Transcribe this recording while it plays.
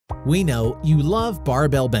We know you love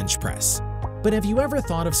barbell bench press, but have you ever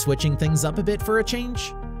thought of switching things up a bit for a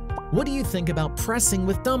change? What do you think about pressing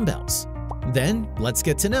with dumbbells? Then let's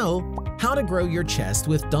get to know how to grow your chest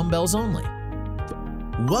with dumbbells only.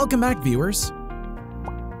 Welcome back, viewers.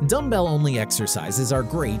 Dumbbell-only exercises are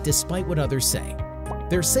great despite what others say.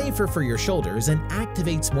 They're safer for your shoulders and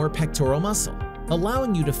activates more pectoral muscle,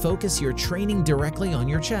 allowing you to focus your training directly on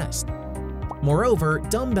your chest. Moreover,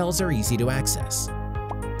 dumbbells are easy to access.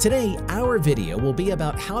 Today, our video will be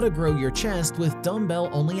about how to grow your chest with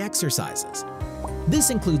dumbbell-only exercises. This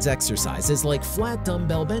includes exercises like flat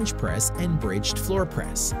dumbbell bench press and bridged floor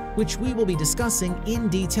press, which we will be discussing in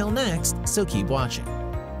detail next, so keep watching.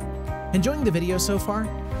 Enjoying the video so far?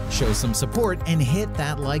 Show some support and hit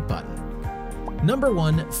that like button. Number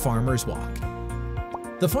 1. Farmer's Walk.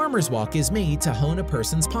 The farmer's walk is made to hone a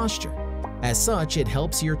person's posture. As such, it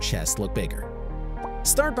helps your chest look bigger.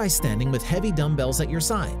 Start by standing with heavy dumbbells at your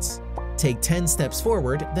sides. Take 10 steps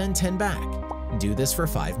forward, then 10 back. Do this for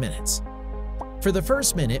 5 minutes. For the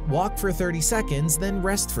first minute, walk for 30 seconds, then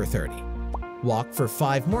rest for 30. Walk for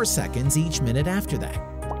 5 more seconds each minute after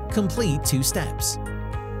that. Complete 2 steps.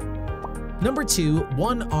 Number 2.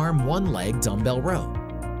 One arm, one leg dumbbell row.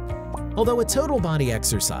 Although a total body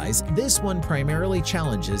exercise, this one primarily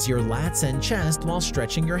challenges your lats and chest while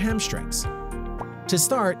stretching your hamstrings. To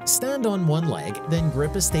start, stand on one leg, then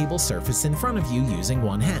grip a stable surface in front of you using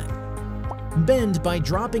one hand. Bend by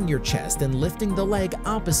dropping your chest and lifting the leg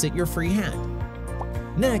opposite your free hand.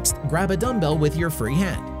 Next, grab a dumbbell with your free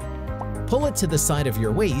hand. Pull it to the side of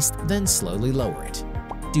your waist, then slowly lower it.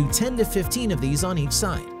 Do 10 to 15 of these on each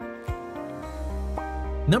side.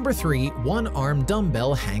 Number 3. One arm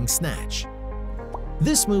dumbbell hang snatch.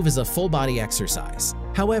 This move is a full body exercise.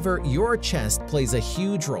 However, your chest plays a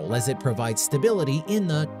huge role as it provides stability in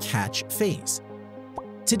the catch phase.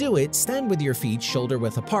 To do it, stand with your feet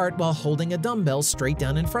shoulder-width apart while holding a dumbbell straight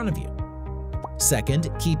down in front of you. Second,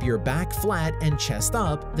 keep your back flat and chest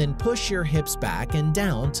up, then push your hips back and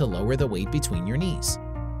down to lower the weight between your knees.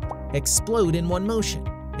 Explode in one motion,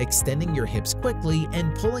 extending your hips quickly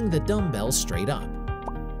and pulling the dumbbell straight up.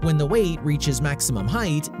 When the weight reaches maximum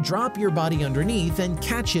height, drop your body underneath and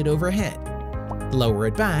catch it overhead. Lower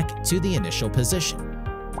it back to the initial position.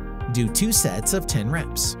 Do 2 sets of 10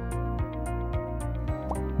 reps.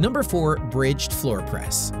 Number 4. Bridged floor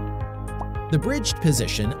press. The bridged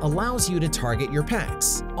position allows you to target your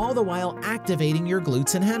pecs, all the while activating your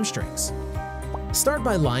glutes and hamstrings. Start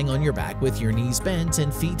by lying on your back with your knees bent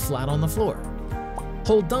and feet flat on the floor.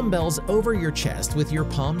 Hold dumbbells over your chest with your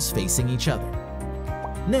palms facing each other.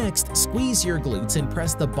 Next, squeeze your glutes and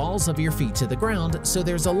press the balls of your feet to the ground so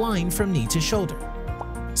there's a line from knee to shoulder.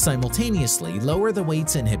 Simultaneously, lower the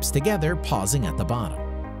weights and hips together, pausing at the bottom.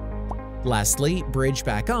 Lastly, bridge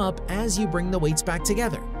back up as you bring the weights back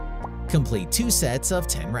together. Complete 2 sets of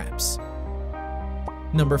 10 reps.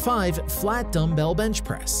 Number 5. Flat dumbbell bench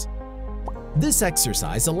press. This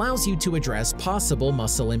exercise allows you to address possible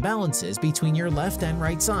muscle imbalances between your left and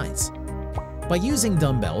right sides. By using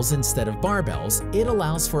dumbbells instead of barbells, it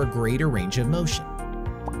allows for a greater range of motion.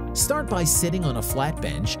 Start by sitting on a flat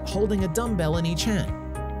bench, holding a dumbbell in each hand.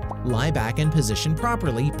 Lie back and position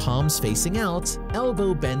properly, palms facing out,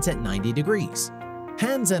 elbow bent at 90 degrees.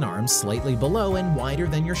 Hands and arms slightly below and wider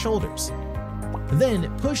than your shoulders. Then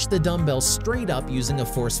push the dumbbell straight up using a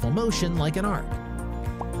forceful motion like an arc.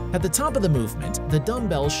 At the top of the movement, the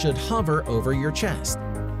dumbbell should hover over your chest.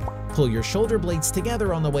 Pull your shoulder blades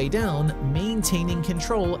together on the way down, maintaining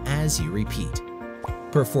control as you repeat.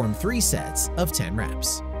 Perform 3 sets of 10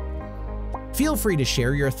 reps. Feel free to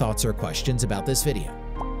share your thoughts or questions about this video.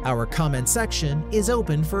 Our comment section is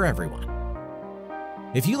open for everyone.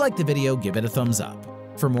 If you liked the video, give it a thumbs up.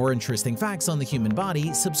 For more interesting facts on the human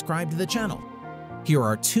body, subscribe to the channel. Here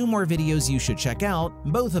are 2 more videos you should check out.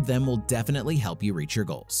 Both of them will definitely help you reach your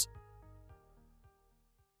goals.